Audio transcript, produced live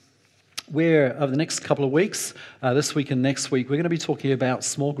over the next couple of weeks, this week and next week, we're going to be talking about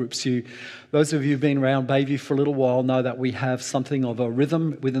small groups. Those of you who've been around Bayview for a little while know that we have something of a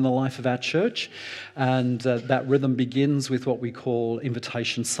rhythm within the life of our church, and that rhythm begins with what we call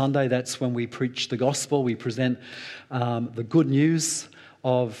Invitation Sunday. That's when we preach the gospel, we present the good news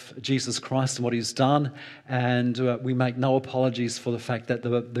of Jesus Christ and what he's done, and we make no apologies for the fact that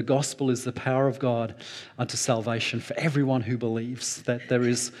the gospel is the power of God unto salvation for everyone who believes, that there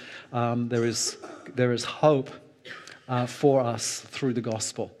is hope for us through the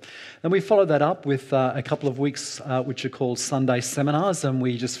gospel. And we followed that up with a couple of weeks which are called Sunday seminars, and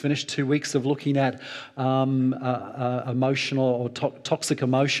we just finished 2 weeks of looking at emotional or toxic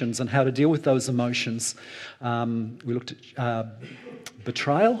emotions and how to deal with those emotions. We looked at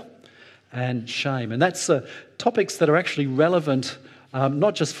betrayal and shame, and that's topics that are actually relevant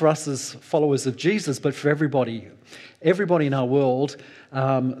not just for us as followers of Jesus, but for everybody. Everybody in our world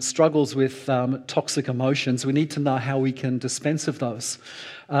struggles with toxic emotions. We need to know how we can dispense of those.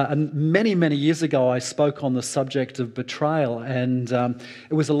 And many, many years ago, I spoke on the subject of betrayal, and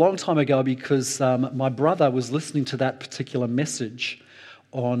it was a long time ago because my brother was listening to that particular message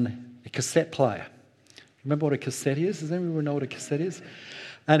on a cassette player. Remember what a cassette is? Does anyone know what a cassette is?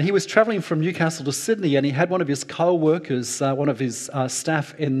 And he was travelling from Newcastle to Sydney, and he had one of his co-workers, one of his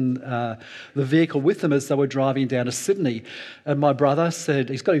staff in the vehicle with them as they were driving down to Sydney. And my brother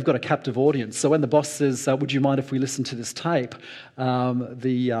said, you've got a captive audience. So when the boss says, would you mind if we listen to this tape?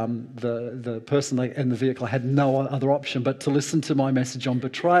 The person in the vehicle had no other option but to listen to my message on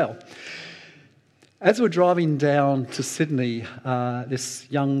betrayal. As we're driving down to Sydney, this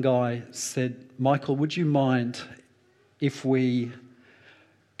young guy said, Michael, would you mind if we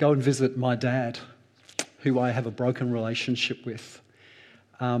go and visit my dad, who I have a broken relationship with?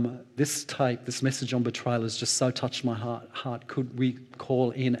 This tape, this message on betrayal has just so touched my heart. Could we call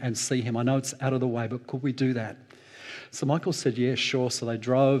in and see him? I know it's out of the way, but could we do that? So Michael said, yeah, sure. So they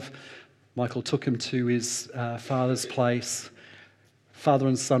drove. Michael took him to his father's place. Father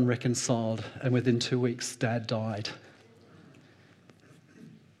and son reconciled, and within 2 weeks, Dad died.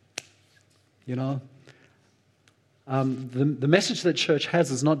 You know, the message that church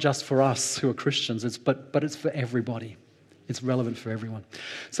has is not just for us who are Christians, but it's for everybody. It's relevant for everyone.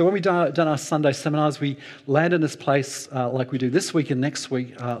 So when we've done our Sunday seminars, we land in this place like we do this week and next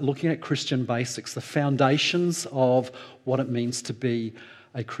week, looking at Christian basics, the foundations of what it means to be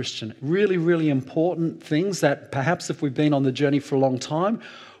a Christian. Really, really important things that perhaps if we've been on the journey for a long time,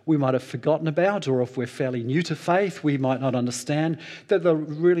 we might have forgotten about, or if we're fairly new to faith, we might not understand that they're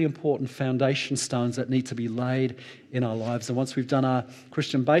really important foundation stones that need to be laid in our lives. And once we've done our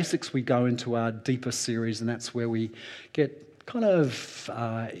Christian basics, we go into our deeper series, and that's where we get kind of,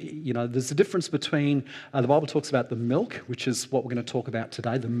 there's a difference between, the Bible talks about the milk, which is what we're going to talk about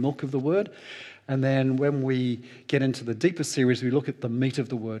today, the milk of the word. And then when we get into the deeper series, we look at the meat of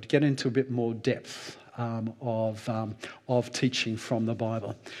the word, get into a bit more depth of teaching from the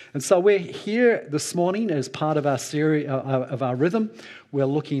Bible. And so we're here this morning as part of our series, of our rhythm. We're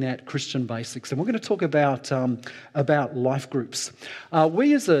looking at Christian basics, and we're going to talk about life groups.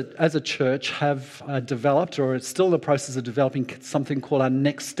 We as a church have developed, or it's still in the process of developing, something called our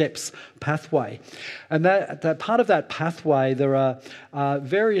Next Steps pathway. And that part of that pathway, there are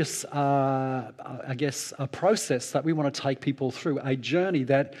various, a process that we want to take people through, a journey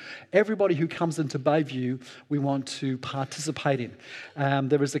that everybody who comes into Bayview, we want to participate in.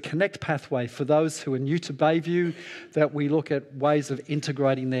 There is a Connect pathway for those who are new to Bayview, that we look at ways of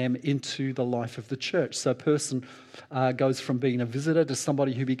integrating them into the life of the church. So a person goes from being a visitor to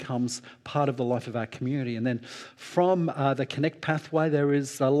somebody who becomes part of the life of our community. And then from the Connect pathway, there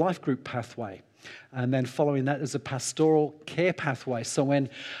is a life group pathway. And then following that is a pastoral care pathway. So when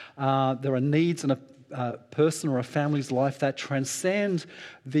there are needs in a person or a family's life that transcend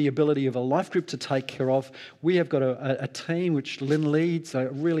the ability of a life group to take care of, we have got a team which Lynn leads, a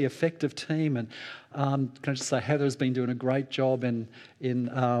really effective team. And can I just say Heather's been doing a great job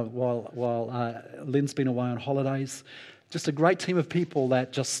while Lynn's been away on holidays. Just a great team of people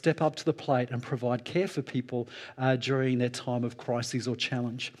that just step up to the plate and provide care for people during their time of crises or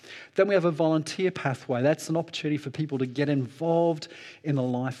challenge. Then we have a volunteer pathway. That's an opportunity for people to get involved in the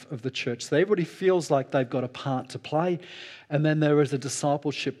life of the church. So everybody feels like they've got a part to play. And then there is a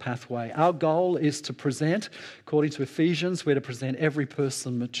discipleship pathway. Our goal is to present, according to Ephesians, we're to present every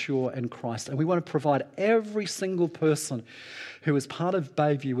person mature in Christ. And we want to provide every single person who is part of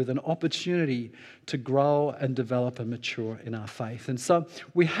Bayview with an opportunity to grow and develop and mature in our faith. And so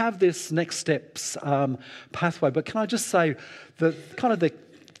we have this Next Steps pathway. But can I just say that kind of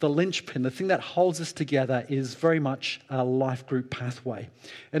the the linchpin, the thing that holds us together is very much a life group pathway.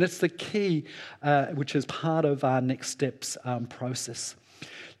 And it's the key, which is part of our Next Steps process.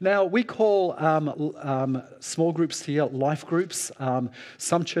 Now, we call small groups here life groups.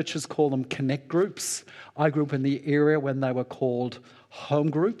 Some churches call them connect groups. I grew up in the area when they were called home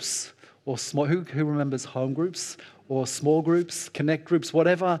groups, or small. Who remembers home groups or small groups, connect groups,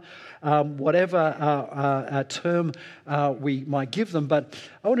 whatever term we might give them. But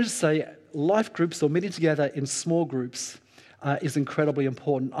I wanted to say life groups, or meeting together in small groups, is incredibly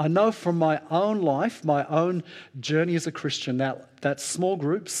important. I know from my own life, my own journey as a Christian, that small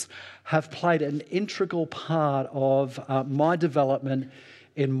groups have played an integral part of my development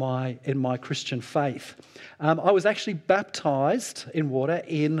in my Christian faith. I was actually baptized in water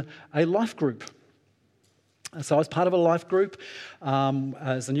in a life group. So I was part of a life group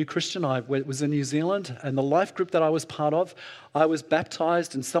as a new Christian. I was in New Zealand, and the life group that I was part of, I was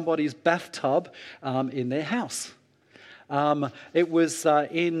baptized in somebody's bathtub in their house. It was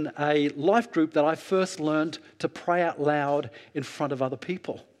in a life group that I first learned to pray out loud in front of other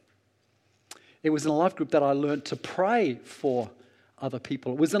people. It was in a life group that I learned to pray for other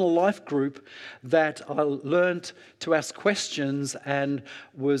people. It was in a life group that I learned to ask questions and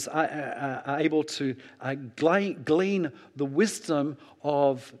was able to glean the wisdom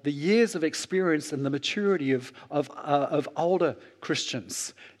of the years of experience and the maturity of older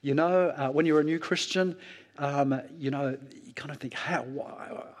Christians. You know, when you're a new Christian, you kind of think, how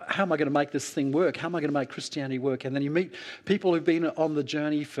am I going to make this thing work? How am I going to make Christianity work? And then you meet people who've been on the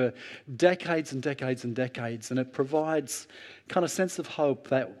journey for decades and decades and decades, and it provides kind of sense of hope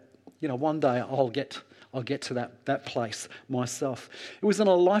that, one day I'll get to that place myself. It was in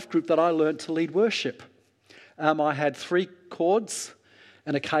a life group that I learned to lead worship. I had 3 chords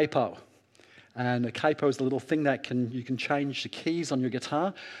and a capo. And a capo is a little thing that you can change the keys on your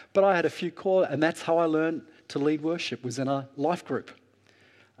guitar. But I had a few chords, and that's how I learned to lead worship, was in a life group,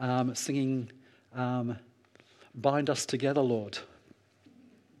 singing Bind Us Together, Lord.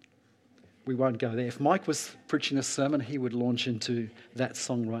 We won't go there. If Mike was preaching a sermon, he would launch into that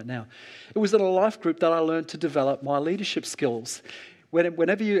song right now. It was in a life group that I learned to develop my leadership skills.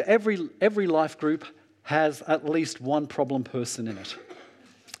 Every life group has at least one problem person in it.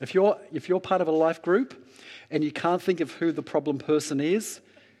 If you're part of a life group and you can't think of who the problem person is,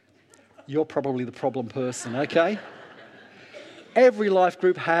 you're probably the problem person, okay? Every life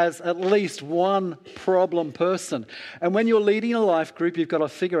group has at least one problem person. And when you're leading a life group, you've got to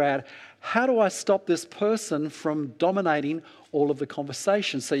figure out, how do I stop this person from dominating all of the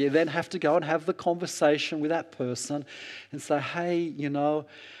conversation? So you then have to go and have the conversation with that person and say, hey,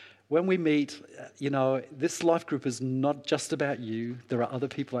 when we meet, this life group is not just about you. There are other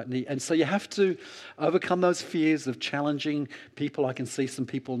people that need. And so you have to overcome those fears of challenging people. I can see some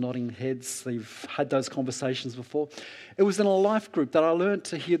people nodding heads. They've had those conversations before. It was in a life group that I learned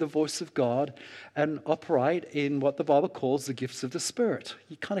to hear the voice of God and operate in what the Bible calls the gifts of the Spirit.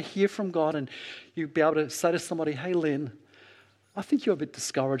 You kind of hear from God, and you'd be able to say to somebody, hey, Lynn, I think you're a bit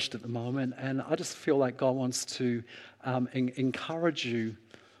discouraged at the moment, and I just feel like God wants to encourage you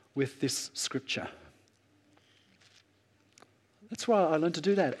with this scripture. That's why I learned to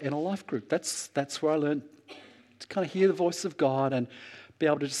do that in a life group. That's where I learned to kind of hear the voice of God and be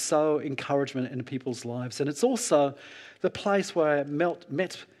able to sow encouragement into people's lives. And it's also the place where I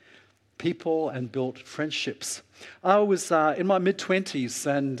met people and built friendships. I was in my mid-20s,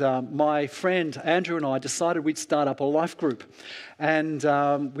 and my friend Andrew and I decided we'd start up a life group. And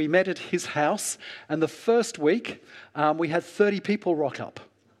we met at his house, and the first week we had 30 people rock up.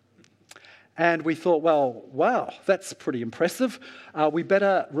 And we thought, well, wow, that's pretty impressive. We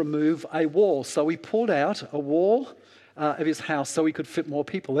better remove a wall. So we pulled out a wall of his house so we could fit more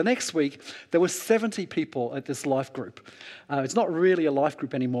people. The next week, there were 70 people at this life group. It's not really a life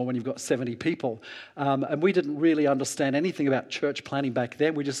group anymore when you've got 70 people. And we didn't really understand anything about church planning back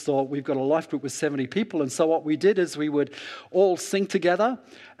then. We just thought, we've got a life group with 70 people. And so what we did is we would all sing together,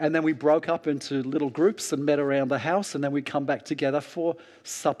 and then we broke up into little groups and met around the house, and then we'd come back together for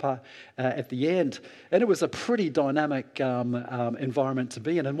supper at the end. And it was a pretty dynamic environment to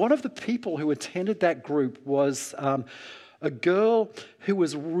be in. And one of the people who attended that group was a girl who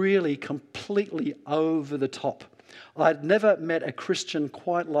was really completely over the top. I'd never met a Christian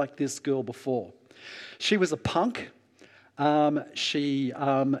quite like this girl before. She was a punk. She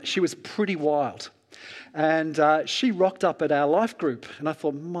was pretty wild. And she rocked up at our life group. And I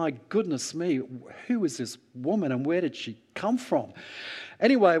thought, my goodness me, who is this woman and where did she come from?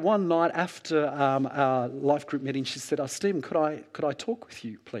 Anyway, one night after our life group meeting, she said, Stephen, could I talk with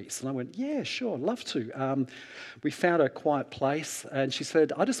you, please? And I went, yeah, sure, I'd love to. We found a quiet place. And she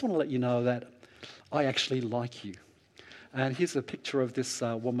said, I just want to let you know that I actually like you. And here's a picture of this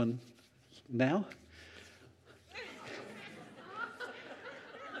woman now.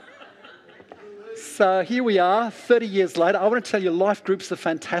 So here we are, 30 years later. I want to tell you, life groups are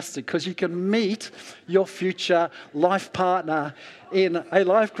fantastic because you can meet your future life partner in a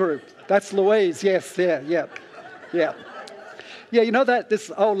life group. That's Louise, yes, yeah. Yeah, you know that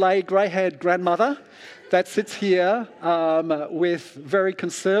this old lady, grey-haired grandmother that sits here with very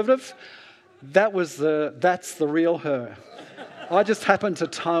conservative, that's the real her. I just happened to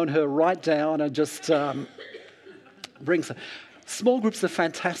tone her right down and just brings her. Small groups are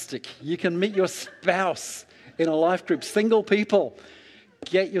fantastic. You can meet your spouse in a life group. Single people,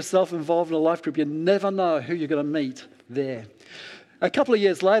 get yourself involved in a life group. You never know who you're going to meet there. A couple of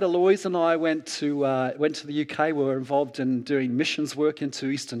years later, Louise and I went to the UK. We were involved in doing missions work into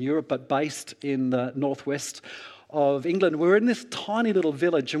Eastern Europe, but based in the northwest of England. We were in this tiny little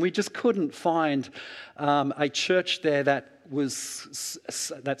village, and we just couldn't find a church there that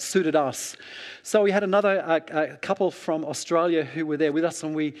suited us. So we had a couple from Australia who were there with us,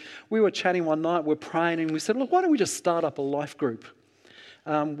 and we were chatting one night, we're praying, and we said, look, why don't we just start up a life group?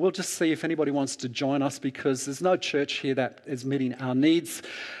 We'll just see if anybody wants to join us because there's no church here that is meeting our needs.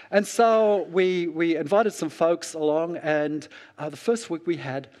 And so we invited some folks along, and the first week we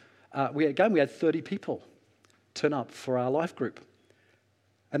had 30 people turn up for our life group.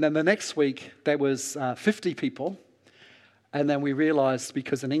 And then the next week there was 50 people. And then we realised,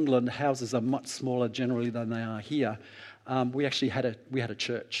 because in England houses are much smaller generally than they are here, we actually had a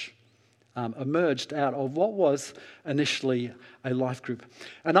church emerged out of what was initially a life group.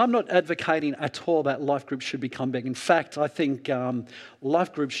 And I'm not advocating at all that life groups should become big. In fact, I think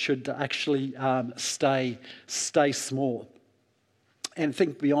life groups should actually stay small. And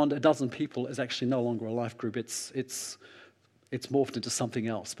think beyond a dozen people is actually no longer a life group. It's morphed into something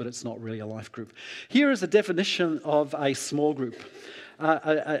else, but it's not really a life group. Here is a definition of a small group.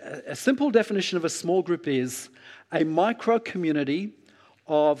 A simple definition of a small group is a micro-community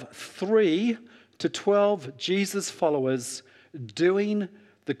of 3 to 12 Jesus followers doing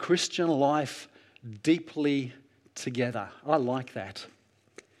the Christian life deeply together. I like that.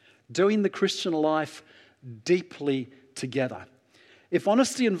 Doing the Christian life deeply together. If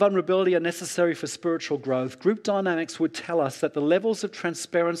honesty and vulnerability are necessary for spiritual growth, group dynamics would tell us that the levels of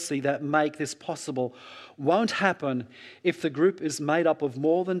transparency that make this possible won't happen if the group is made up of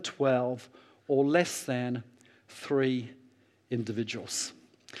more than 12 or less than 3 individuals.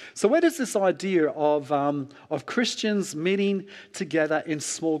 So where does this idea of Christians meeting together in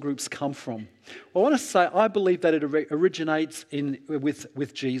small groups come from? Well, I want to say I believe that it originates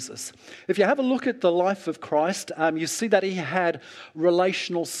with Jesus. If you have a look at the life of Christ, you see that he had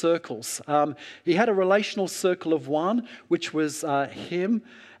relational circles. He had a relational circle of one, which was him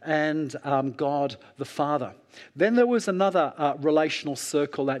and God the Father. Then there was another relational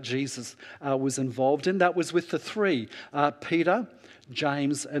circle that Jesus was involved in. That was with the 3, Peter,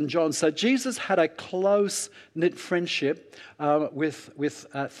 James and John. So Jesus had a close-knit friendship with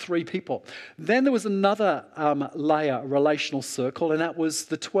 3 people. Then there was another layer, relational circle, and that was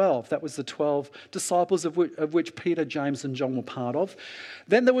the 12. That was the 12 disciples of which Peter, James and John were part of.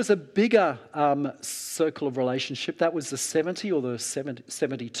 Then there was a bigger circle of relationship. That was the 70 or the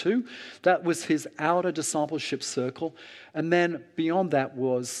 72. That was his outer discipleship circle. And then beyond that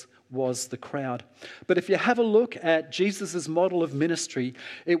was the crowd. But if you have a look at Jesus' model of ministry,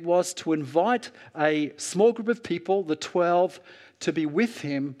 it was to invite a small group of people, the 12, to be with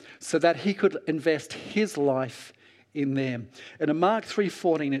him so that he could invest his life in them. And in Mark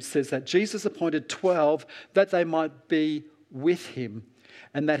 3:14 it says that Jesus appointed 12 that they might be with him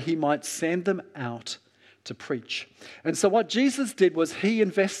and that he might send them out to preach. And so what Jesus did was he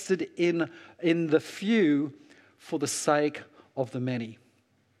invested in the few for the sake of the many.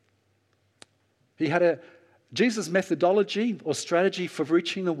 Jesus' methodology or strategy for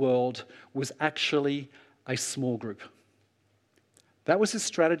reaching the world was actually a small group. That was his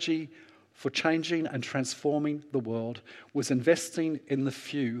strategy for changing and transforming the world was investing in the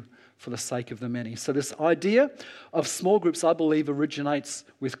few for the sake of the many. So this idea of small groups, I believe, originates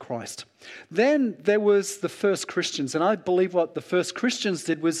with Christ. Then there was the first Christians, and I believe what the first Christians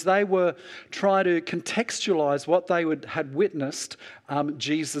did was they were trying to contextualize what they had witnessed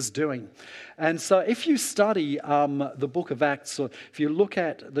Jesus doing. And so if you study the book of Acts, or if you look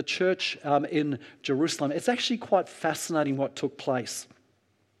at the church in Jerusalem, it's actually quite fascinating what took place.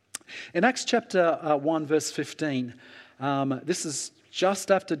 In Acts chapter 1, verse 15, this is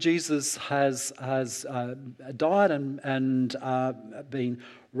just after Jesus has died and been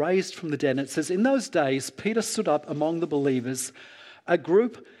raised from the dead. And it says, in those days, Peter stood up among the believers, a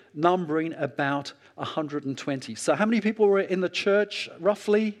group numbering about 120. So how many people were in the church,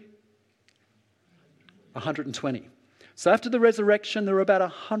 roughly? 120. So after the resurrection, there were about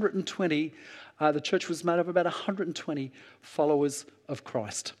 120. The church was made of about 120 followers of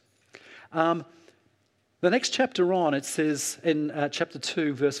Christ. The next chapter on, it says in chapter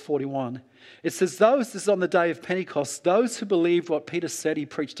 2, verse 41, it says, this is on the day of Pentecost, those who believed what Peter said, he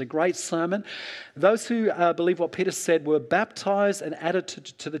preached a great sermon. Those who believed what Peter said were baptized and added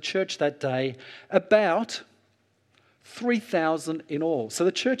to the church that day, about 3,000 in all. So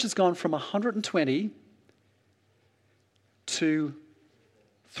the church has gone from 120 to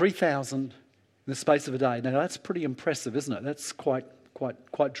 3,000 in the space of a day. Now that's pretty impressive, isn't it? That's quite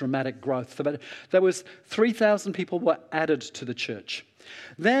dramatic growth. But there was 3,000 people were added to the church.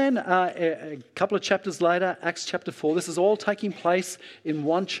 Then a couple of chapters later, Acts chapter 4, this is all taking place in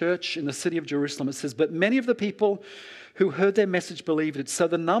one church in the city of Jerusalem. It says, but many of the people who heard their message believed it. So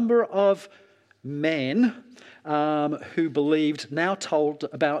the number of men who believed now told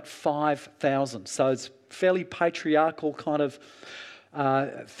about 5,000. So it's fairly patriarchal kind of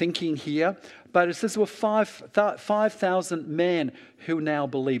thinking here. But it says there were 5,000 men who now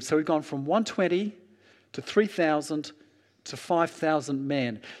believe. So we've gone from 120 to 3,000 to 5,000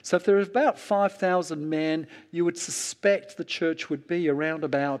 men. So if there are about 5,000 men, you would suspect the church would be around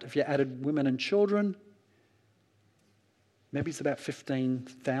about, if you added women and children, maybe it's about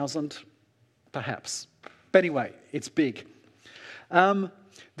 15,000, perhaps. But anyway, it's big. Then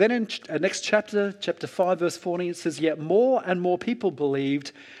in next chapter 5, verse 14, it says, yet more and more people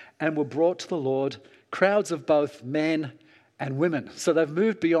believed and were brought to the Lord, crowds of both men and women. So they've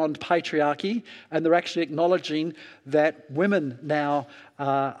moved beyond patriarchy, and they're actually acknowledging that women now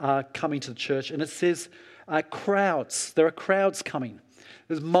are coming to the church. And it says crowds. There are crowds coming.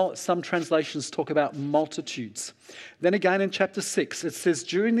 Some translations talk about multitudes. Then again in chapter 6, it says,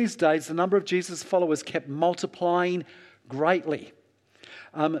 during these days, the number of Jesus' followers kept multiplying greatly.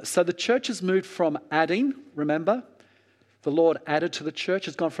 So the church has moved from adding, remember, the Lord added to the church,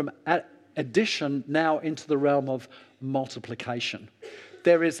 has gone from addition now into the realm of multiplication.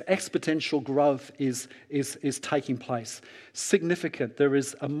 There is exponential growth is taking place. Significant. There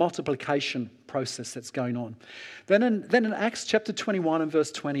is a multiplication process that's going on. Then in Acts chapter 21 and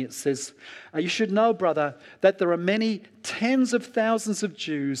verse 20 it says, you should know, brother, that there are many tens of thousands of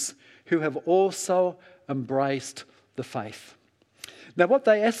Jews who have also embraced the faith. Now, what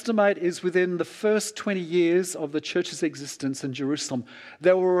they estimate is within the first 20 years of the church's existence in Jerusalem,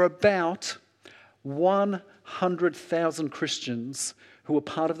 there were about 100,000 Christians who were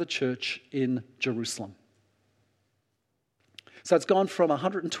part of the church in Jerusalem. So it's gone from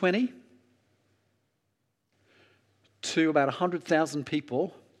 120 to about 100,000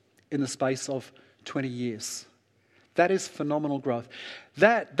 people in the space of 20 years. That is phenomenal growth.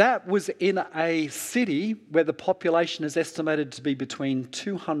 That was in a city where the population is estimated to be between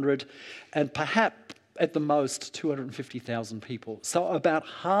 200 and perhaps at the most 250,000 people. So about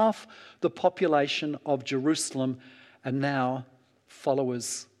half the population of Jerusalem are now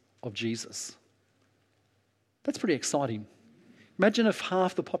followers of Jesus. That's pretty exciting. Imagine if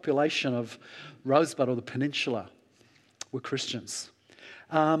half the population of Rosebud or the Peninsula were Christians.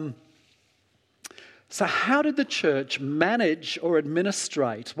 So how did the church manage or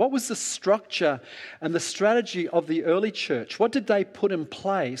administrate? What was the structure and the strategy of the early church? What did they put in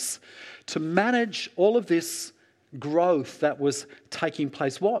place to manage all of this growth that was taking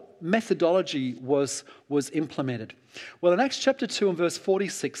place? What methodology was implemented? Well, in Acts chapter 2 and verse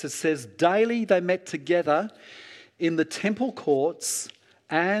 46, it says, daily they met together in the temple courts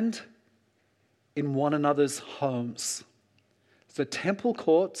and in one another's homes. So temple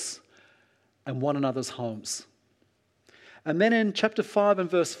courts and one another's homes. And then in chapter 5 and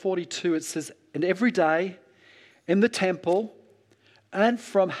verse 42, it says, and every day in the temple and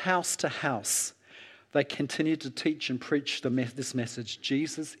from house to house, they continued to teach and preach this message,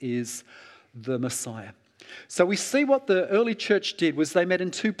 Jesus is the Messiah. So we see what the early church did was they met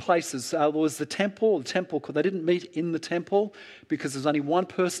in two places. There was the temple. They didn't meet in the temple because there's only one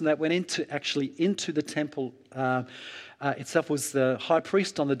person that went into the temple itself, was the high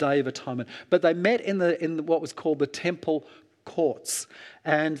priest on the Day of Atonement. But they met in what was called the temple courts.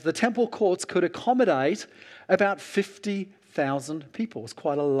 And the temple courts could accommodate about 50,000 people. It was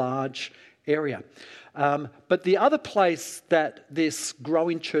quite a large area. But the other place that this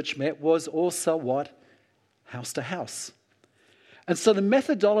growing church met was also what? House to house. And so the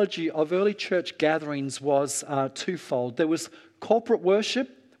methodology of early church gatherings was twofold. There was corporate worship,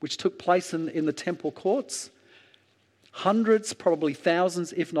 which took place in the temple courts. Hundreds, probably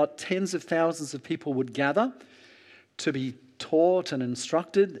thousands, if not tens of thousands of people would gather to be taught and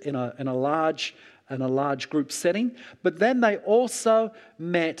instructed in a large group setting. But then they also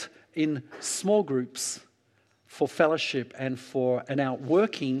met in small groups for fellowship and for an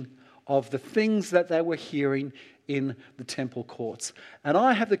outworking of the things that they were hearing in the temple courts. And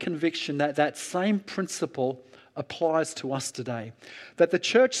I have the conviction that that same principle applies to us today. That the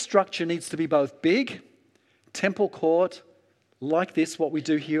church structure needs to be both big, temple court, like this, what we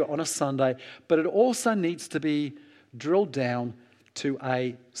do here on a Sunday, but it also needs to be drilled down to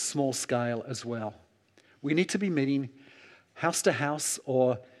a small scale as well. We need to be meeting house to house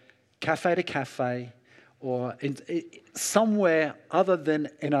or cafe to cafe, or somewhere other than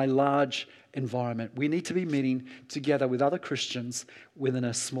in a large environment. We need to be meeting together with other Christians within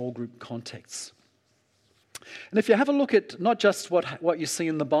a small group context. And if you have a look at not just what you see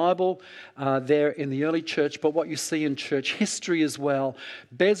in the Bible there in the early church, but what you see in church history as well,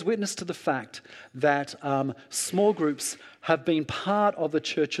 bears witness to the fact that small groups have been part of the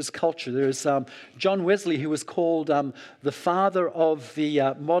church's culture. There's John Wesley, who was called the father of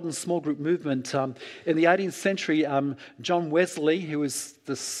the modern small group movement. In the 18th century, John Wesley, who was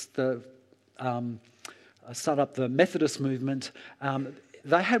started up the Methodist movement,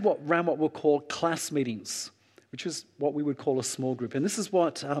 they had what were called class meetings, which is what we would call a small group. And this is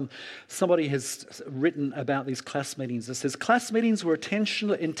what somebody has written about these class meetings. It says, class meetings were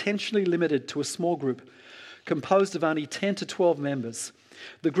intentionally limited to a small group composed of only 10 to 12 members.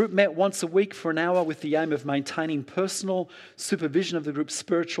 The group met once a week for an hour with the aim of maintaining personal supervision of the group's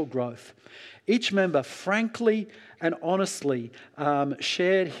spiritual growth. Each member frankly and honestly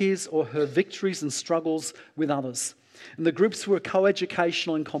shared his or her victories and struggles with others. And the groups were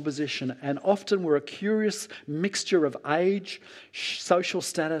co-educational in composition and often were a curious mixture of age, social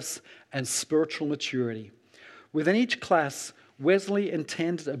status, and spiritual maturity. Within each class, Wesley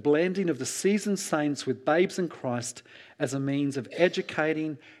intended a blending of the seasoned saints with babes in Christ as a means of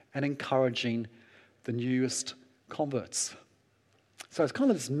educating and encouraging the newest converts. So it's kind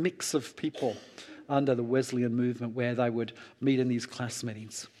of this mix of people under the Wesleyan movement where they would meet in these class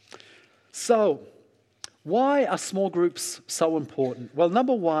meetings. So, why are small groups so important? Well,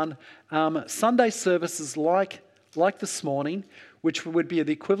 number one, Sunday services like this morning, which would be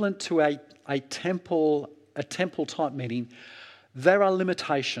the equivalent to a temple type meeting, there are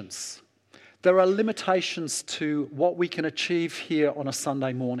limitations. There are limitations to what we can achieve here on a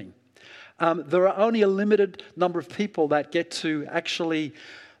Sunday morning. There are only a limited number of people that get to actually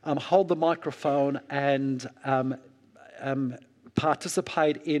hold the microphone and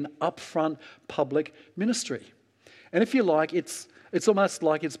participate in upfront public ministry. And if you like, it's almost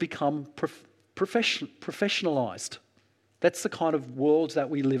like it's become professionalized. That's the kind of world that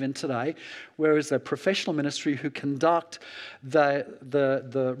we live in today, whereas a professional ministry who conduct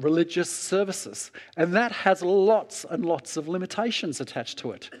the religious services. And that has lots and lots of limitations attached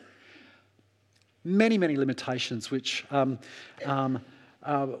to it. Many, many limitations, which we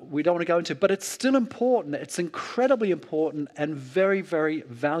don't want to go into, but it's still important. It's incredibly important and very, very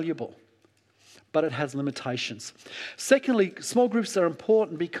valuable. But it has limitations. Secondly, small groups are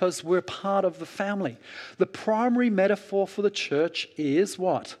important because we're part of the family. The primary metaphor for the church is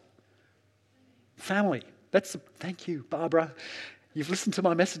what? Family. Thank you, Barbara. You've listened to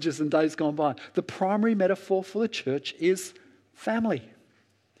my messages in days gone by. The primary metaphor for the church is family.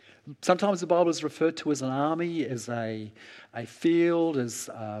 Sometimes the Bible is referred to as an army, as a field, as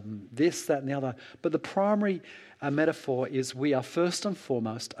this, that, and the other. But the primary metaphor is we are first and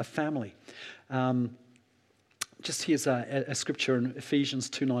foremost a family. Just here's a scripture in Ephesians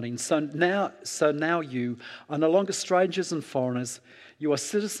 2:19. So now you are no longer strangers and foreigners. You are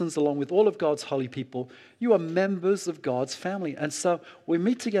citizens along with all of God's holy people. You are members of God's family. And so we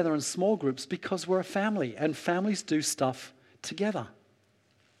meet together in small groups because we're a family, and families do stuff together.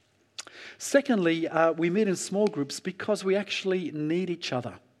 Secondly, we meet in small groups because we actually need each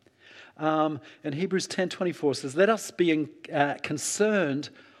other. And Hebrews 10:24 says, let us be concerned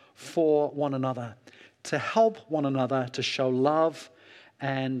for one another. to help one another, to show love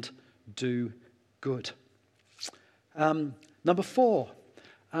and do good. Number 4,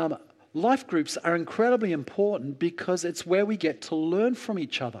 life groups are incredibly important because it's where we get to learn from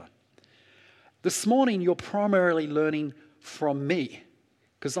each other. This morning, you're primarily learning from me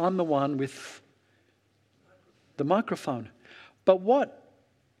because I'm the one with the microphone. But what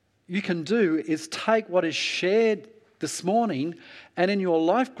you can do is take what is shared this morning and in your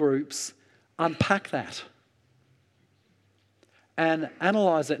life groups, unpack that and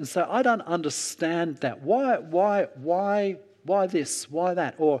analyze it and say, I don't understand that. Why this? Why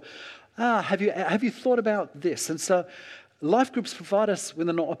that? Or have you thought about this? And so life groups provide us with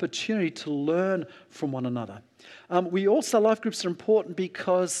an opportunity to learn from one another. Life groups are important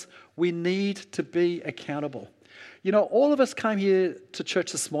because we need to be accountable. You know, all of us came here to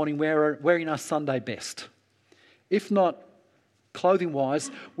church this morning wearing our Sunday best. If not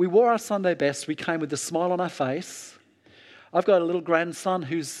clothing-wise, we wore our Sunday best. We came with a smile on our face. I've got a little grandson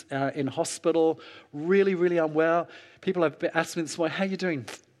who's in hospital, really, really unwell. People have asked me this morning, how are you doing?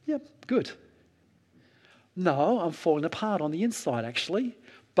 Yeah, good. No, I'm falling apart on the inside, actually.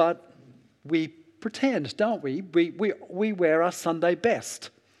 But we pretend, don't we? We wear our Sunday best.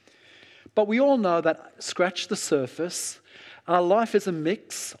 But we all know that, scratch the surface, our life is a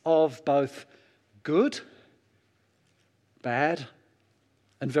mix of both good, bad,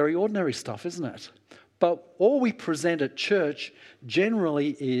 and very ordinary stuff, isn't it? But all we present at church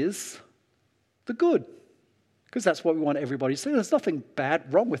generally is the good, because that's what we want everybody to see. There's nothing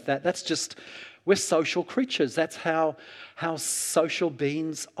bad, wrong with that. That's just, we're social creatures. That's how social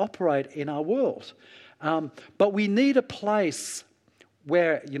beings operate in our world. But we need a place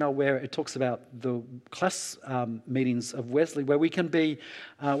where it talks about the class meetings of Wesley, where we can be,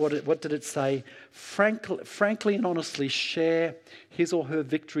 what did it say? Frankly and honestly share his or her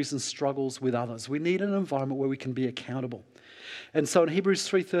victories and struggles with others. We need an environment where we can be accountable. And so in Hebrews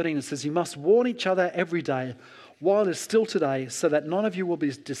 3:13 it says, you must warn each other every day while it is still today, so that none of you will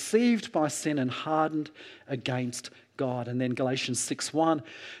be deceived by sin and hardened against God. And then Galatians 6:1,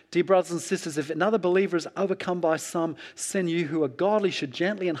 dear brothers and sisters, if another believer is overcome by some sin, you who are godly should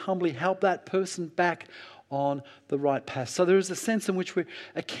gently and humbly help that person back on the right path. So there is a sense in which we're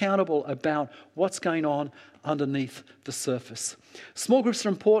accountable about what's going on underneath the surface. Small groups are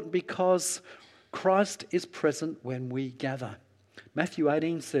important because Christ is present when we gather. Matthew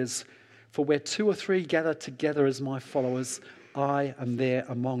 18 says, for where 2 or 3 gather together as my followers, I am there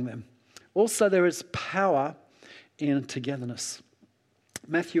among them. Also, there is power in togetherness.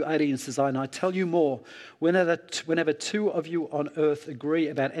 Matthew 18 says, and I tell you more, whenever 2 of you on earth agree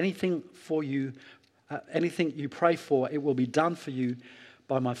about anything you pray for, it will be done for you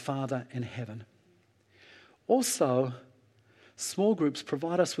by my Father in heaven. Also, small groups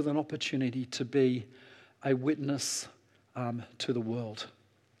provide us with an opportunity to be a witness to the world.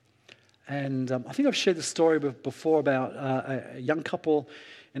 And I think I've shared the story before about a young couple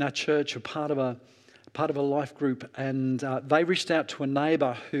in our church who are part of a life group, and they reached out to a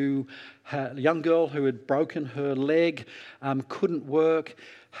neighbour a young girl who had broken her leg, couldn't work,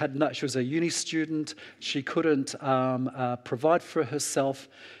 she was a uni student, she couldn't provide for herself,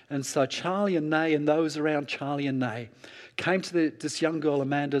 and so Charlie and Nay and those around Charlie and Nay came to this young girl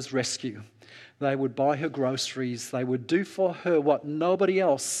Amanda's rescue. They would buy her groceries, they would do for her what nobody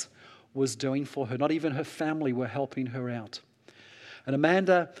else was doing for her, not even her family were helping her out. And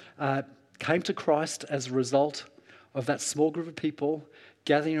Amanda came to Christ as a result of that small group of people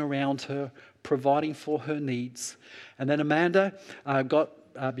gathering around her, providing for her needs. And then Amanda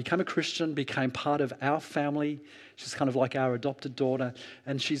became a Christian, became part of our family. She's kind of like our adopted daughter,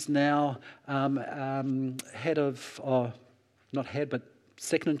 and she's now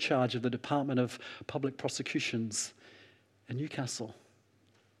second in charge of the Department of Public Prosecutions in Newcastle.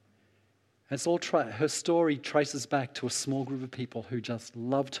 And her story traces back to a small group of people who just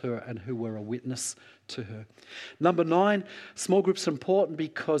loved her and who were a witness to her. Number 9, small groups are important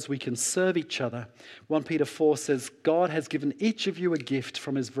because we can serve each other. 1 Peter 4 says, God has given each of you a gift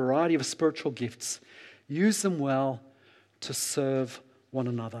from his variety of spiritual gifts. Use them well to serve one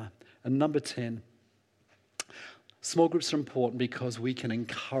another. And number 10, small groups are important because we can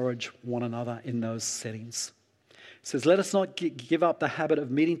encourage one another in those settings. It says, let us not give up the habit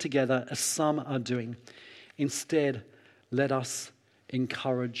of meeting together as some are doing. Instead, let us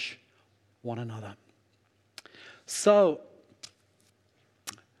encourage one another. So,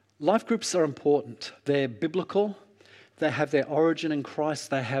 life groups are important. They're biblical. They have their origin in Christ.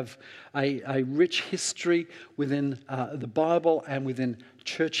 They have a rich history within the Bible and within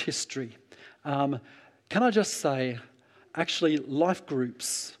church history. Can I just say, actually, life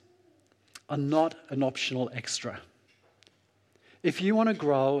groups are not an optional extra. If you want to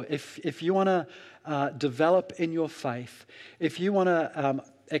grow, if you want to develop in your faith, if you want to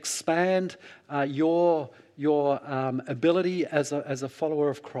expand your ability as a follower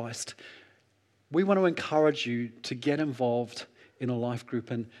of Christ, we want to encourage you to get involved in a life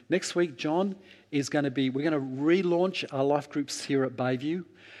group. And next week, John is going to we're going to relaunch our life groups here at Bayview.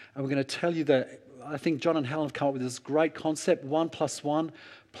 And we're going to tell you that I think John and Helen have come up with this great concept, 1 + 1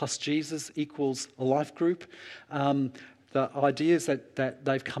 plus Jesus equals a life group. The ideas that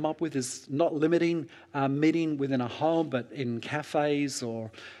they've come up with is not limiting meeting within a home, but in cafes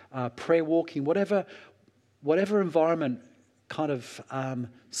or prayer walking, whatever environment kind of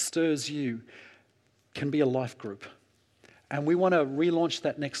stirs you can be a life group. And we want to relaunch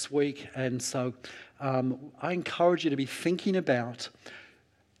that next week. And so I encourage you to be thinking about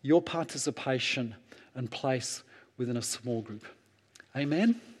your participation and place within a small group.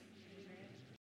 Amen.